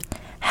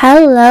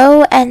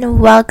Hello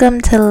and welcome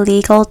to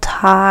Legal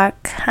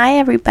Talk. Hi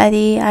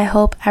everybody. I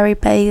hope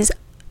everybody's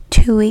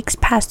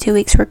past 2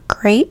 weeks were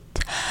great.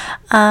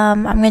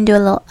 I'm going to do a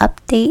little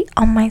update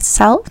on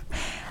myself.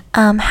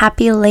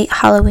 Happy late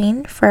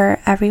Halloween for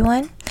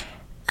everyone.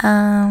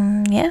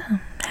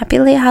 Happy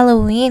late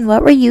Halloween.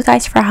 What were you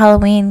guys for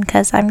Halloween?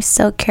 Because I'm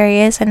so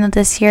curious. I know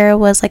this year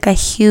was like a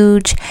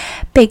huge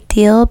big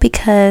deal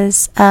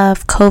because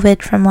of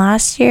COVID from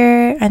last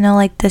year. I know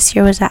like this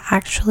year was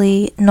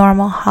actually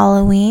normal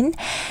Halloween.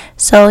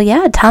 So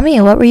yeah, tell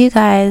me, what were you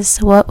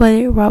guys? What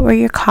were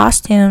your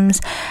costumes?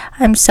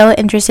 I'm so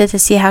interested to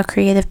see how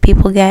creative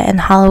people get in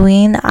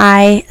Halloween.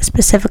 I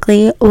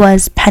specifically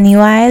was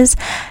Pennywise,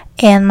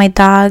 and my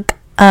dog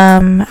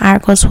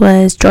Argos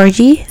was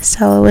Georgie,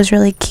 so it was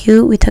really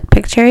cute. We took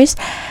pictures.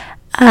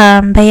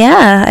 But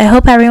yeah, I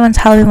hope everyone's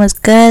Halloween was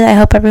good. I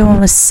hope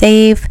everyone was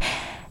safe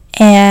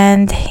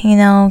and,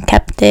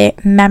 kept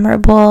it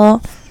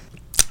memorable.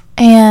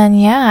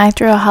 And yeah, I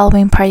threw a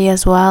Halloween party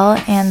as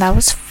well, and that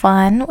was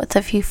fun with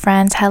a few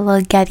friends. Had a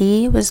little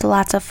Getty. It was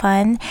lots of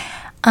fun.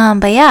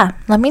 But yeah,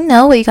 let me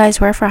know what you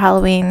guys were for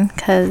Halloween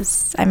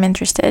because I'm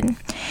interested.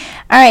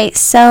 Alright,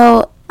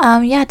 so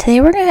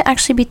today we're going to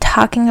actually be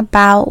talking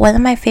about one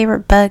of my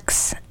favorite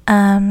books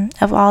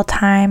of all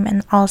time,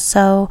 and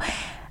also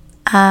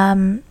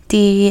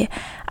the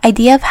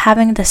idea of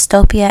having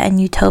dystopia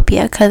and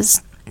utopia,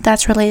 because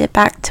that's related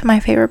back to my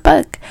favorite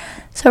book.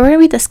 So we're going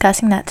to be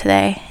discussing that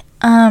today.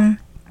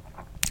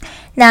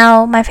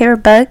 Now, my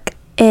favorite book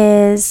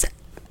is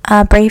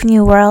Brave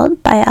New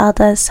World by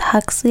Aldous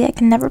Huxley. I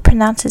can never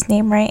pronounce his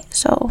name right,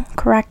 so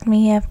correct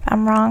me if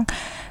I'm wrong.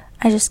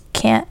 I just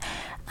can't.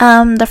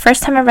 The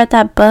first time I read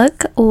that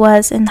book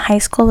was in high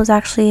school. It was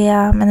actually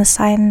an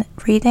assigned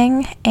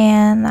reading,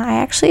 and I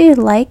actually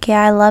like it.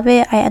 I love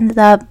it. I ended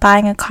up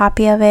buying a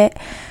copy of it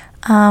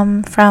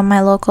from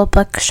my local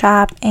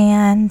bookshop,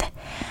 and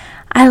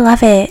I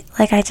love it.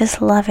 I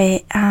just love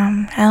it.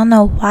 I don't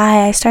know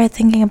why. I started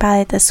thinking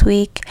about it this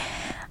week,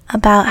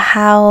 about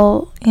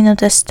how,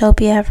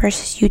 dystopia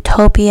versus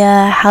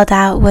utopia, how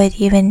that would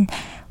even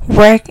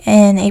work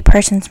in a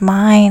person's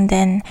mind,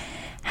 and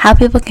how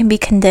people can be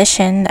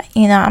conditioned.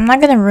 I'm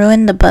not going to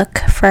ruin the book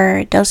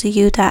for those of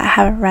you that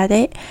haven't read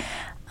it,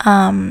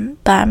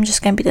 but I'm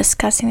just going to be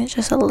discussing it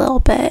just a little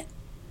bit.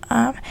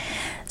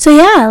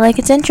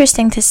 It's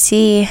interesting to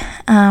see,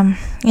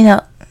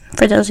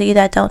 for those of you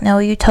that don't know,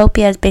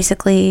 utopia is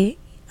basically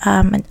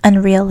an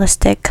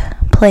unrealistic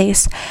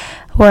place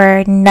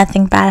where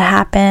nothing bad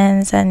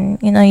happens, and,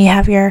 you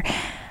have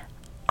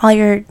all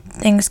your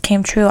things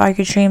came true, all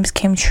your dreams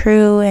came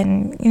true,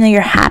 and,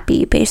 you're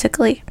happy,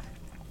 basically.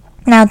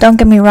 Now, don't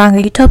get me wrong,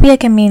 utopia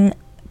can mean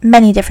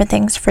many different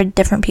things for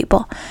different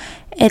people.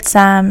 It's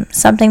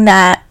something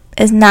that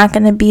is not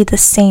going to be the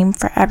same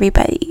for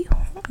everybody,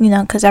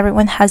 because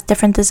everyone has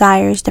different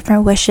desires,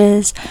 different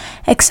wishes,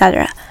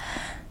 etc.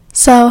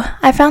 So,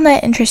 I found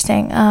that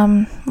interesting.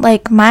 My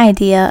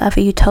idea of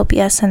a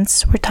utopia,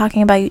 since we're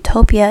talking about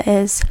utopia,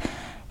 is,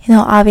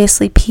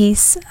 obviously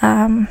peace.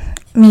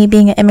 Me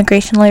being an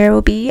immigration lawyer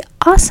would be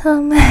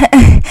awesome.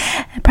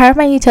 Part of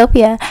my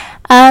utopia.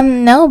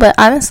 No, but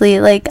honestly,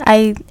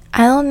 I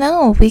don't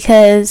know,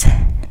 because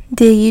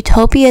the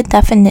utopia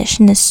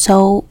definition is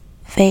so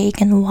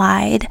vague and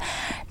wide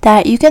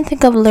that you can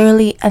think of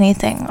literally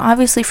anything.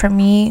 Obviously, for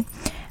me,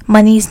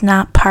 money's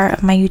not part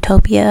of my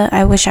utopia.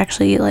 I wish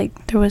actually,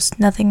 there was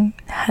nothing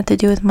had to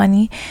do with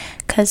money,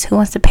 because who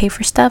wants to pay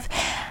for stuff?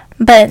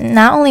 But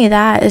not only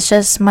that, it's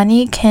just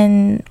money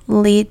can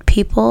lead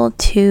people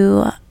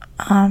to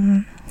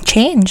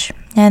change,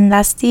 and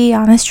that's the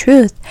honest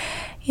truth.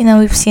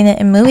 We've seen it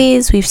in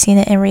movies, we've seen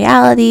it in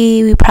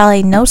reality. We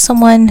probably know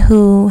someone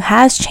who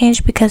has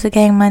changed because of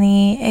getting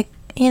money.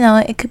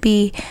 It could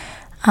be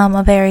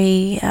a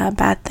very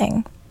bad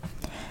thing.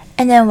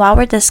 And then while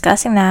we're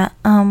discussing that,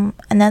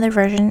 another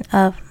version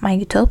of my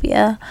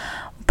utopia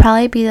would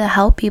probably be to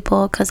help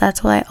people, because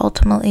that's what I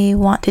ultimately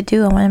want to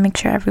do. I want to make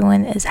sure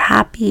everyone is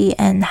happy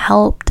and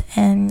helped,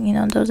 and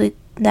those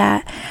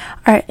that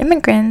are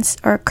immigrants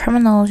or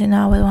criminals,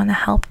 I would want to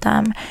help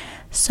them.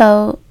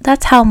 So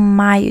that's how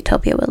my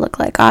utopia would look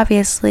like.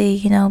 Obviously,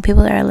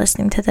 people that are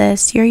listening to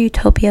this, your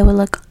utopia would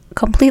look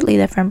completely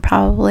different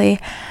probably,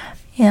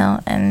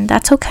 and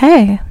that's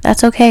okay.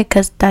 That's okay,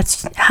 because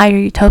that's how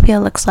your utopia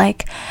looks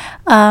like.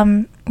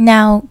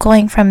 Now,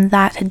 going from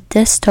that to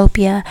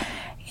dystopia,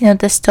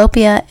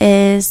 dystopia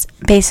is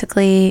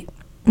basically,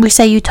 we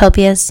say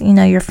utopia is,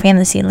 your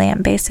fantasy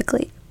land,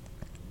 basically.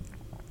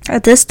 A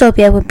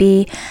dystopia would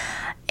be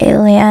a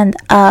land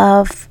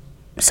of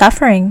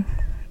suffering,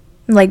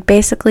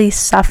 basically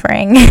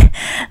suffering.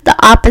 The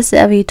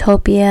opposite of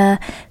utopia,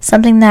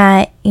 something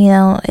that,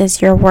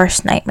 is your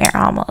worst nightmare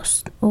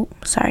almost. Oh,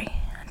 sorry,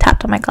 I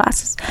tapped on my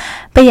glasses.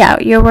 But yeah,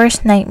 your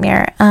worst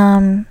nightmare.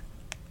 And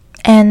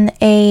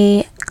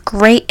a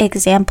great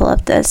example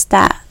of this,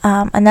 that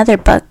another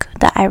book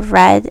that I've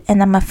read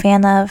and I'm a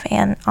fan of,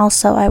 and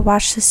also I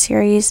watched the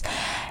series,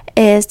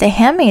 is The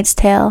Handmaid's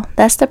Tale.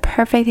 That's the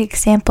perfect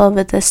example of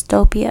a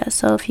dystopia.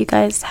 So if you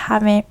guys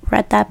haven't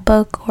read that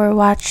book or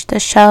watched the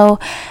show,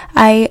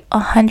 I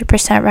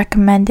 100%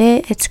 recommend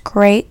it. It's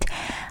great.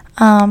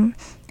 But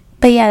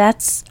yeah,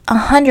 that's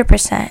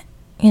 100%,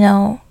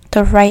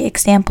 the right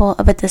example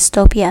of a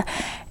dystopia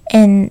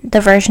in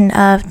the version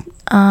of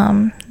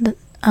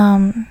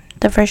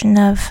the version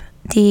of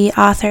the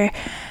author.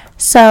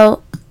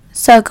 So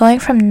going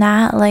from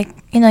that,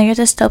 your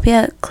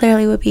dystopia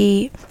clearly would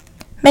be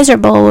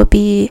miserable, would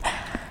be,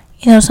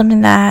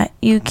 something that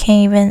you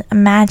can't even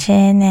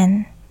imagine.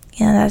 And,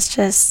 that's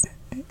just,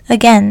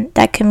 again,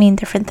 that could mean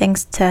different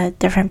things to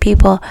different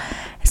people.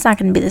 It's not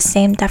going to be the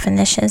same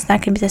definition. It's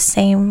not going to be the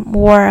same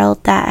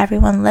world that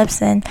everyone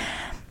lives in.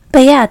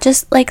 But yeah,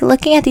 just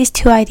looking at these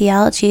two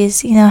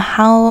ideologies,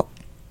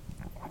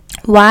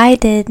 why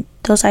did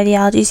those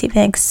ideologies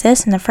even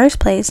exist in the first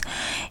place?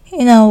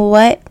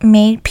 What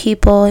made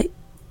people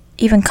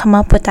even come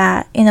up with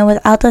that?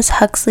 With Aldous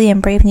Huxley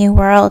in Brave New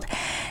World,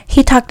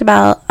 he talked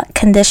about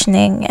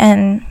conditioning,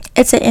 and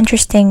it's an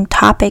interesting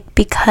topic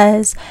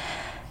because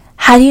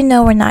how do you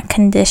know we're not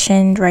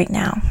conditioned right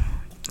now?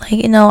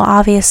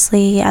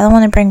 Obviously, I don't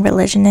want to bring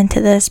religion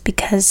into this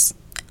because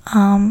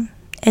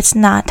it's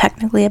not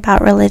technically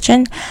about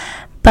religion,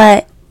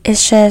 but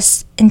it's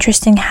just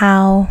interesting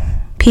how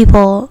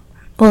people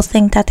will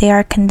think that they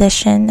are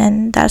conditioned,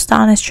 and that's the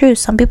honest truth.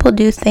 Some people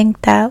do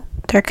think that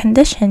they're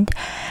conditioned,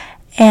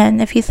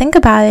 and if you think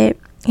about it,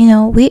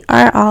 we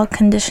are all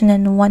conditioned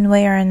in one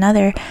way or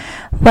another.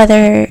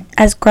 Whether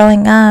as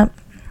growing up,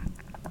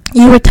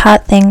 you were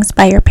taught things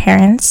by your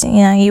parents,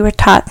 you were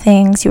taught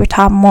things, you were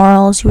taught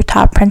morals, you were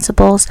taught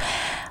principles.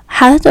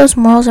 How did those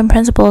morals and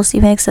principles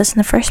even exist in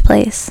the first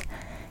place?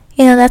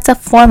 That's a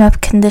form of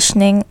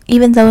conditioning,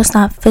 even though it's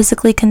not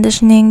physically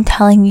conditioning,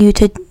 telling you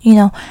to,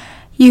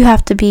 you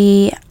have to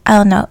be, I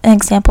don't know, an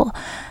example,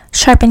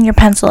 sharpen your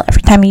pencil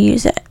every time you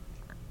use it.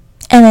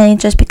 And then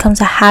it just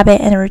becomes a habit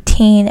and a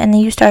routine, and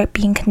then you start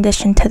being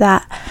conditioned to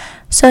that.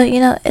 So,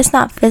 it's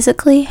not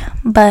physically,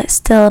 but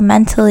still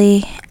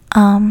mentally,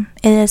 it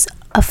is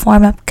a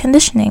form of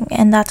conditioning,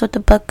 and that's what the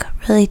book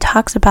really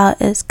talks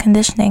about, is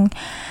conditioning.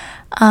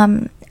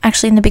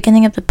 Actually, in the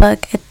beginning of the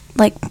book, it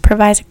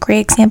provides a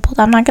great example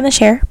that I'm not going to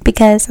share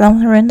because I don't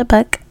want to ruin the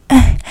book.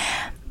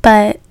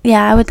 But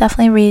yeah, I would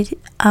definitely read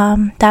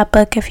that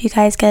book if you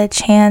guys get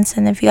a chance,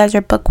 and if you guys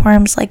are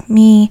bookworms like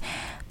me,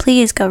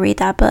 please go read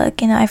that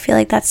book. I feel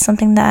like that's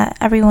something that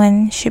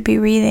everyone should be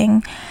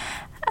reading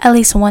at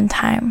least one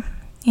time,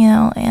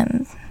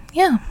 and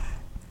yeah.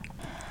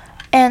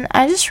 And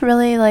I just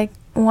really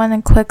want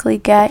to quickly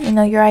get,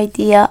 your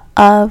idea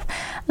of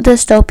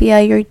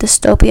dystopia, your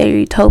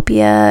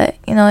utopia.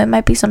 It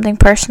might be something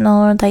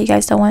personal that you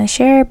guys don't want to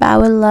share, but I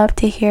would love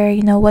to hear,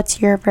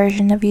 what's your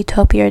version of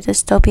utopia or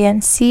dystopia,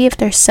 and see if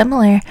they're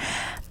similar.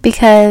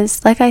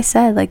 Because, like I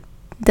said,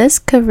 this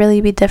could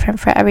really be different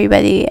for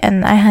everybody,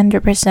 and I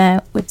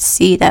 100% would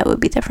see that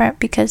would be different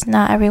because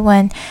not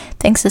everyone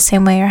thinks the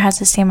same way or has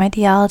the same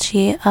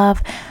ideology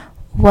of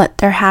what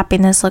their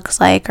happiness looks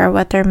like or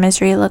what their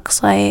misery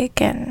looks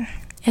like. And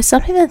it's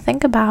something to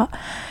think about.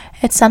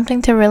 It's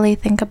something to really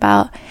think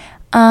about.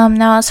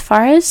 Now, as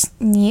far as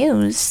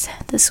news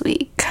this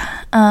week,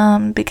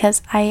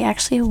 because I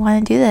actually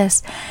want to do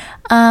this,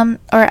 or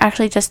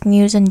actually just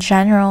news in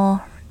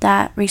general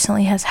that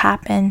recently has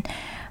happened.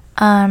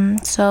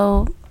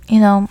 So,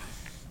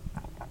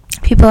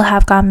 people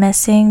have gone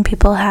missing.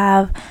 People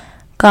have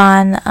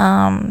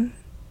gone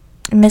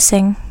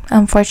missing,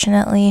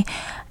 unfortunately.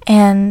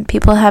 And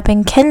people have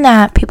been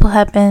kidnapped. People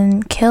have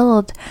been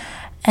killed.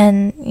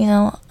 And,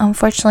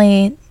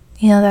 unfortunately,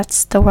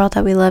 that's the world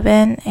that we live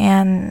in.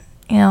 And,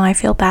 I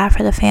feel bad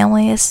for the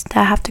families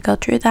that have to go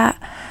through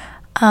that.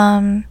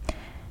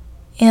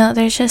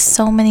 There's just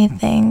so many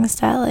things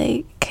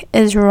that,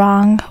 is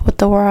wrong with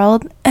the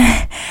world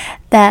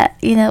that,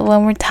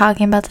 when we're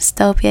talking about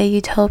dystopia,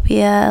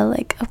 utopia,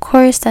 of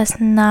course, that's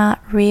not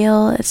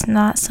real. It's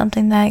not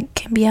something that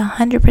can be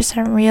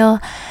 100% real.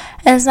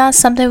 And it's not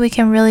something we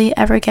can really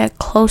ever get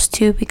close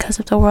to because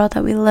of the world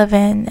that we live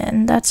in.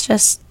 And that's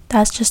just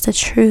the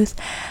truth.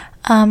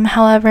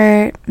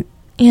 However,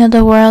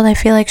 the world, I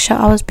feel should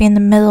always be in the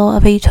middle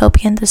of a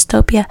utopia and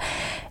dystopia.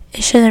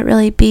 It shouldn't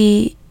really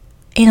be,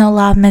 a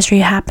lot of misery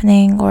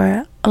happening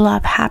or a lot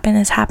of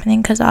happiness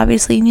happening, because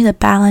obviously you need a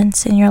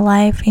balance in your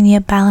life. You need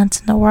a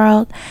balance in the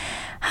world.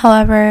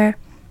 However,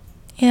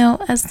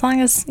 as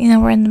long as,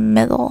 we're in the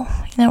middle,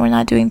 we're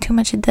not doing too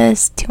much of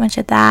this, too much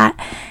of that,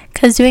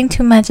 because doing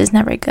too much is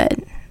never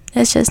good.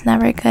 It's just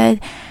never good.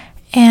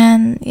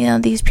 And,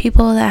 these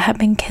people that have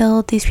been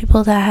killed, these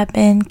people that have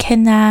been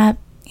kidnapped,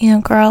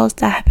 girls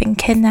that have been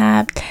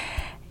kidnapped,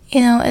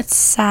 it's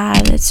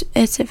sad.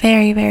 It's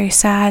very, very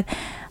sad.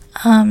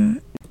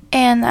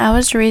 And I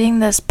was reading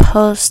this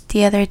post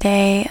the other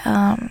day,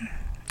 on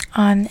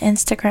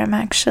Instagram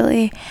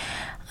actually,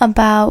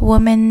 about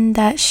women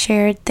that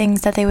shared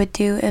things that they would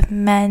do if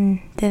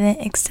men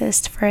didn't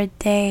exist for a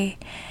day.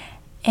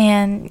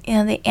 And,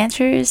 the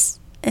answers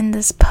in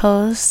this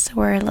post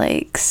were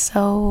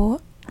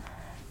so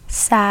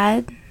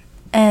sad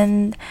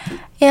And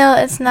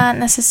it's not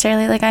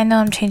necessarily like, I know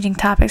I'm changing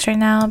topics right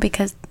now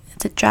because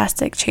it's a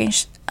drastic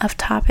change of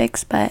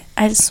topics, but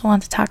I just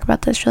want to talk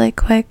about this really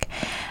quick.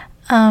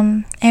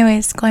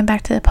 Anyways, going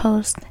back to the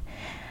post.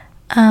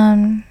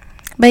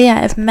 But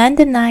yeah, if men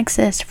did not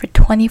exist for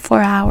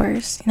 24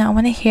 hours, I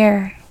want to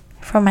hear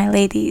from my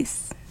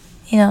ladies,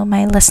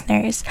 my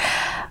listeners.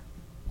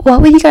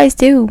 What would you guys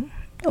do?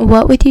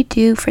 What would you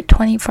do for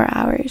 24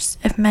 hours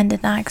if men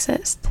did not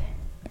exist?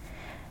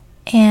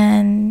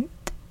 And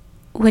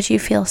would you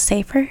feel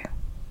safer?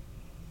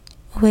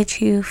 Would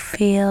you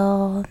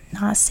feel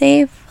not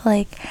safe?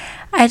 Like,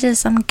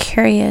 I'm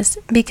curious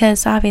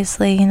because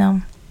obviously,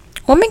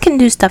 women can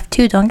do stuff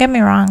too, don't get me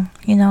wrong.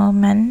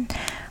 Men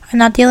are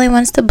not the only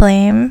ones to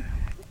blame.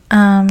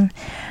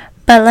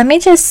 But let me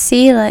just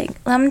see,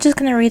 I'm just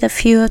gonna read a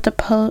few of the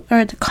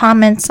the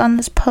comments on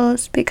this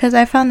post because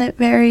I found it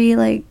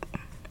very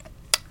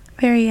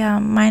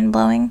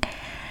mind-blowing.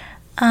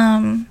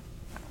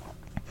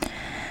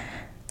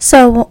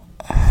 So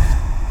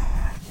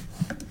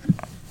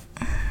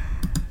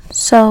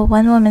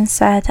one woman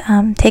said,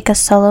 take a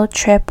solo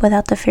trip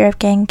without the fear of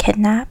getting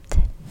kidnapped.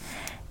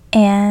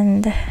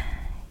 And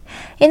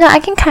I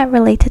can kind of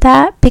relate to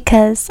that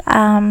because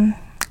I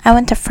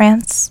went to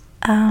France.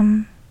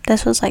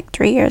 This was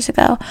 3 years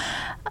ago.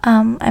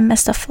 I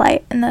missed a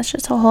flight, and that's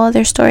just a whole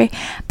other story.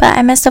 But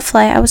I missed a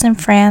flight. I was in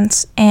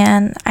France,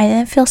 and I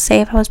didn't feel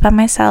safe. I was by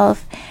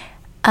myself.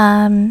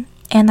 And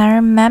I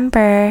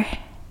remember,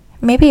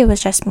 maybe it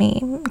was just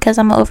me because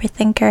I'm an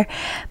overthinker,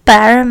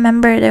 but I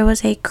remember there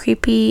was a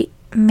creepy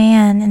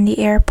man in the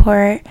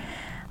airport.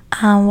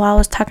 While I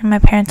was talking to my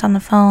parents on the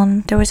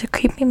phone, there was a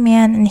creepy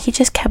man, and he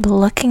just kept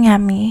looking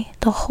at me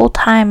the whole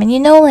time. And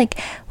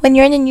when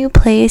you're in a new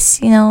place,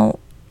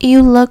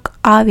 you look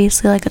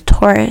obviously like a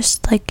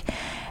tourist,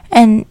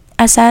 and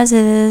as sad as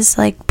it is,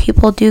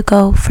 people do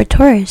go for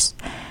tourists,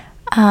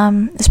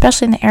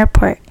 especially in the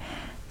airport.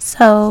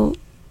 So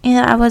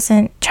I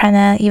wasn't trying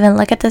to even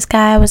look at this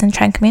guy. I wasn't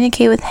trying to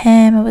communicate with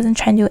him. I wasn't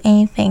trying to do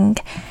anything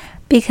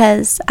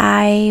because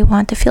I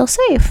want to feel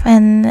safe,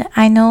 and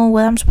I know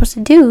what I'm supposed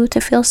to do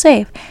to feel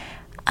safe.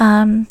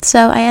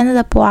 So I ended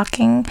up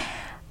walking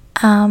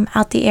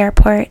out the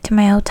airport to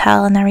my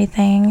hotel and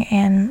everything,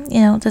 and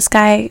this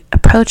guy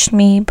approached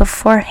me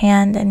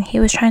beforehand, and he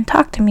was trying to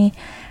talk to me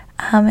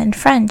in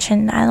French,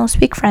 and I don't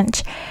speak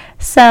French.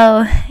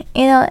 So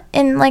in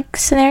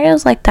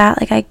scenarios like that,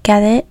 I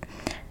get it.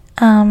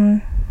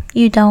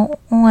 You don't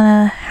want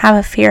to have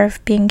a fear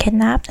of being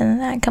kidnapped,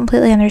 and I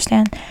completely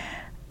understand.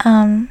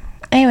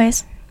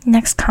 Anyways,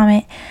 next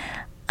comment.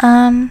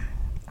 Let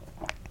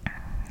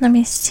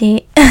me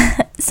see.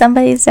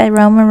 Somebody said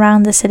roam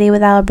around the city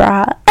without a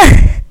bra.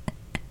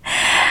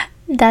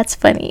 That's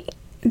funny.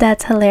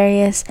 That's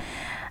hilarious.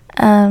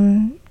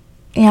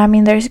 Yeah,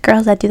 there's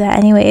girls that do that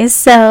anyways,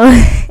 so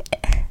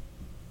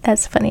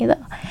that's funny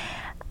though.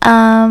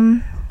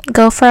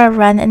 Go for a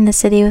run in the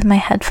city with my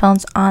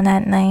headphones on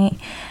at night.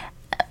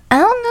 I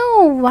don't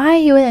know why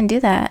you wouldn't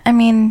do that. I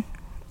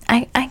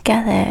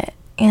get it.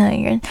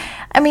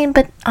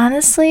 But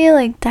honestly,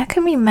 that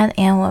could be men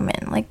and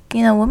women.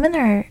 Women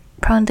are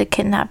prone to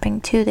kidnapping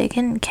too. They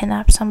can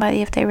kidnap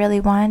somebody if they really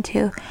wanted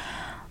to.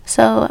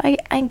 So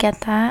I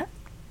get that.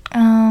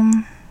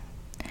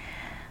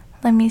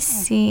 Let me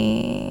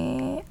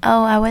see.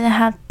 Oh, I wouldn't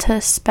have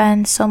to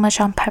spend so much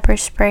on pepper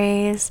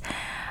sprays.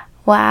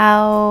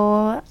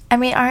 Wow.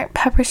 Aren't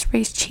pepper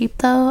sprays cheap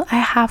though? I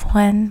have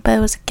one, but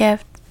it was a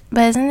gift.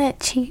 But isn't it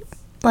cheap?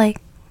 I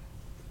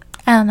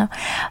don't know.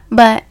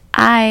 But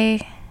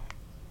I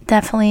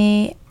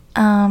definitely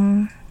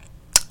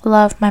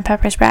love my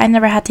pepper spray. I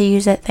never had to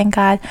use it, thank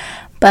God.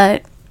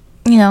 But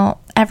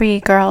every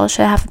girl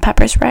should have a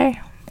pepper spray,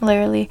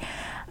 literally.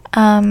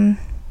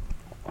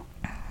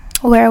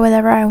 Wear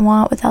whatever I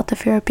want without the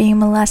fear of being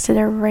molested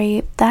or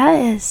raped. That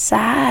is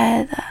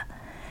sad.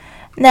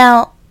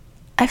 Now,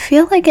 I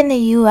feel like in the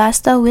US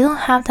though, we don't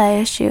have that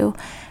issue.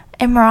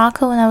 In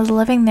Morocco, when I was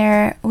living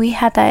there, we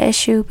had that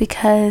issue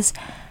because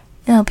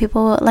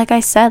people, like I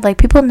said,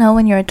 people know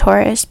when you're a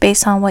tourist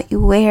based on what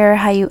you wear,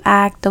 how you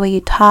act, the way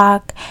you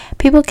talk.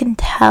 People can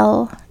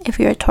tell if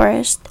you're a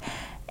tourist,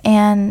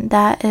 and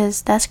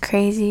that's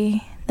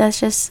crazy.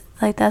 That's just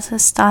that's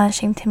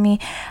astonishing to me.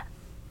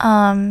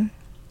 I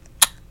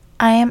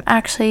am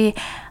actually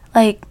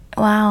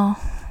wow,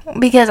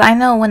 because I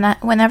know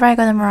whenever I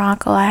go to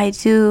Morocco, I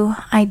do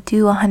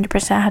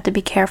 100% have to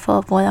be careful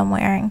of what I'm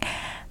wearing,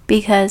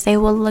 because they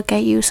will look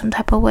at you some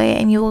type of way,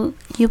 and you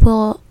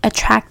will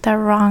attract the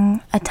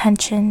wrong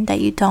attention that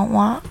you don't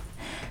want.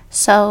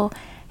 So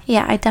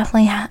yeah, I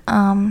definitely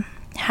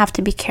have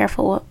to be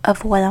careful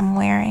of what I'm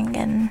wearing,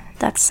 and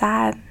that's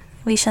sad.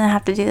 We shouldn't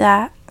have to do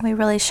that. We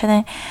really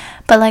shouldn't.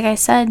 But like I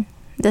said,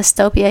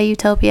 dystopia,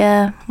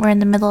 utopia, we're in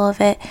the middle of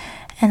it,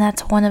 and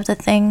that's one of the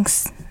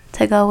things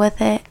to go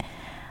with it.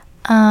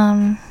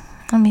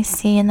 Let me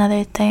see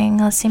another thing.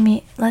 Let's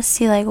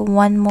see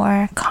one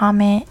more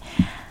comment.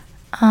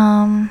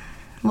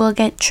 We'll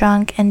get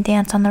drunk and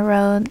dance on the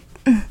road.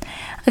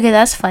 Okay,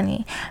 that's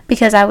funny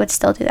because I would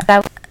still do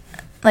that.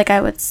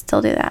 I would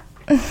still do that.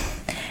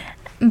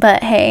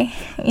 But hey,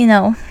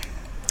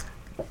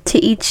 to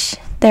each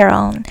their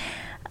own.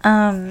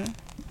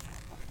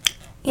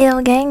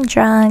 Getting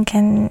drunk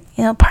and,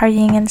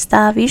 partying and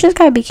stuff, you just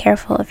gotta be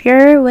careful. If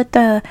you're with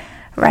the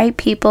right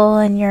people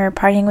and you're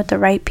partying with the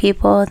right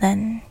people,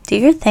 then do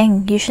your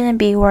thing. You shouldn't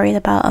be worried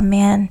about a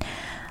man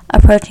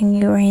approaching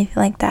you or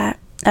anything like that.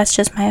 That's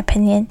just my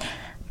opinion.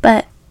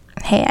 But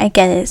hey, I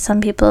get it. Some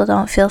people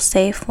don't feel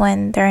safe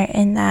when they're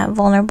in that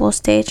vulnerable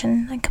stage,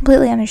 and I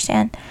completely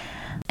understand.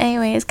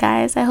 Anyways,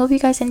 guys, I hope you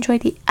guys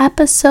enjoyed the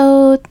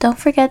episode. Don't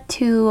forget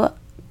to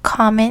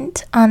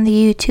comment on the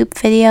YouTube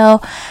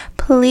video.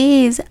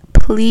 Please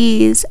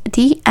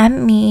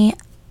DM me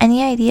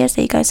any ideas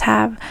that you guys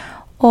have,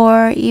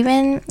 or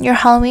even your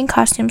Halloween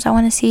costumes. I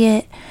want to see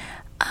it.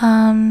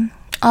 I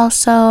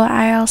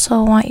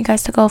also want you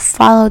guys to go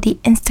follow the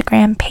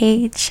Instagram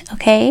page,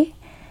 okay?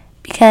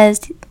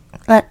 Because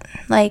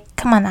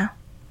come on now,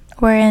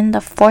 we're in the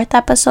 4th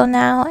episode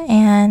now,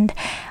 and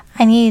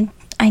I need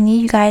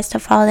you guys to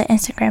follow the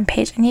Instagram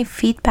page. I need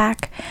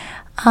feedback.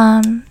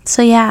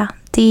 So yeah,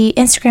 the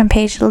Instagram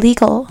page,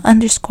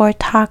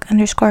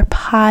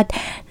 legal_talk_pod.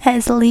 That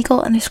is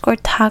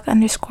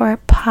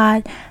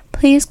legal_talk_pod.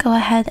 Please go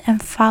ahead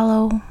and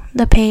follow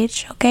the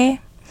page, okay?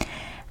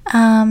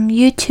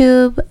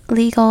 YouTube,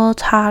 Legal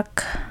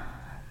Talk.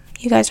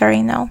 You guys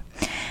already know.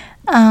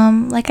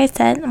 Like I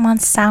said, I'm on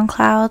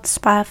SoundCloud,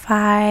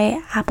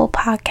 Spotify, Apple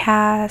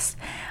Podcasts.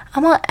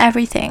 I'm on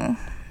everything.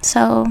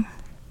 So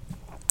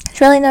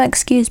there's really no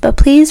excuse, but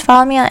please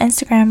follow me on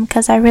Instagram,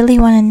 because I really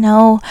want to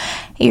know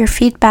your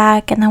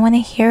feedback, and I want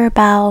to hear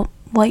about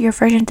what your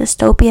version of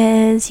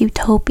dystopia is,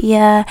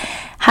 utopia.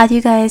 How do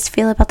you guys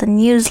feel about the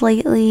news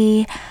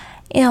lately?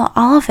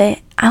 All of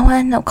it. I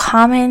want to know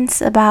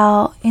comments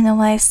about, what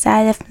I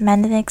said, if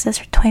men didn't exist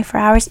for 24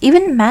 hours.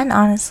 Even men,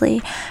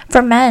 honestly.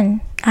 For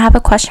men, I have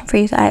a question for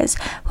you guys.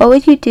 What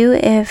would you do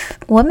if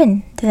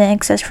women didn't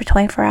exist for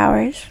 24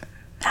 hours?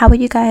 How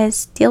would you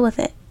guys deal with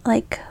it?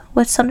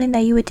 What's something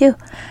that you would do?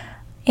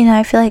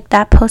 I feel like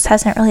that post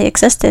hasn't really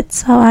existed,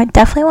 so I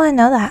definitely want to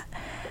know that.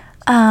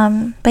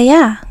 But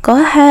yeah,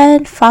 go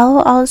ahead,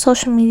 follow all the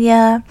social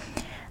media,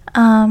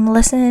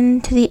 listen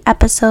to the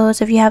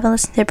episodes. If you haven't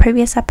listened to the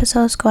previous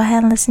episodes, go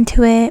ahead and listen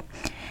to it.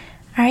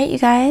 Alright, you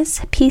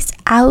guys, peace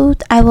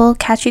out. I will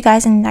catch you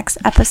guys in the next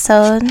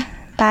episode.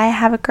 Bye,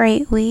 have a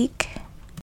great week.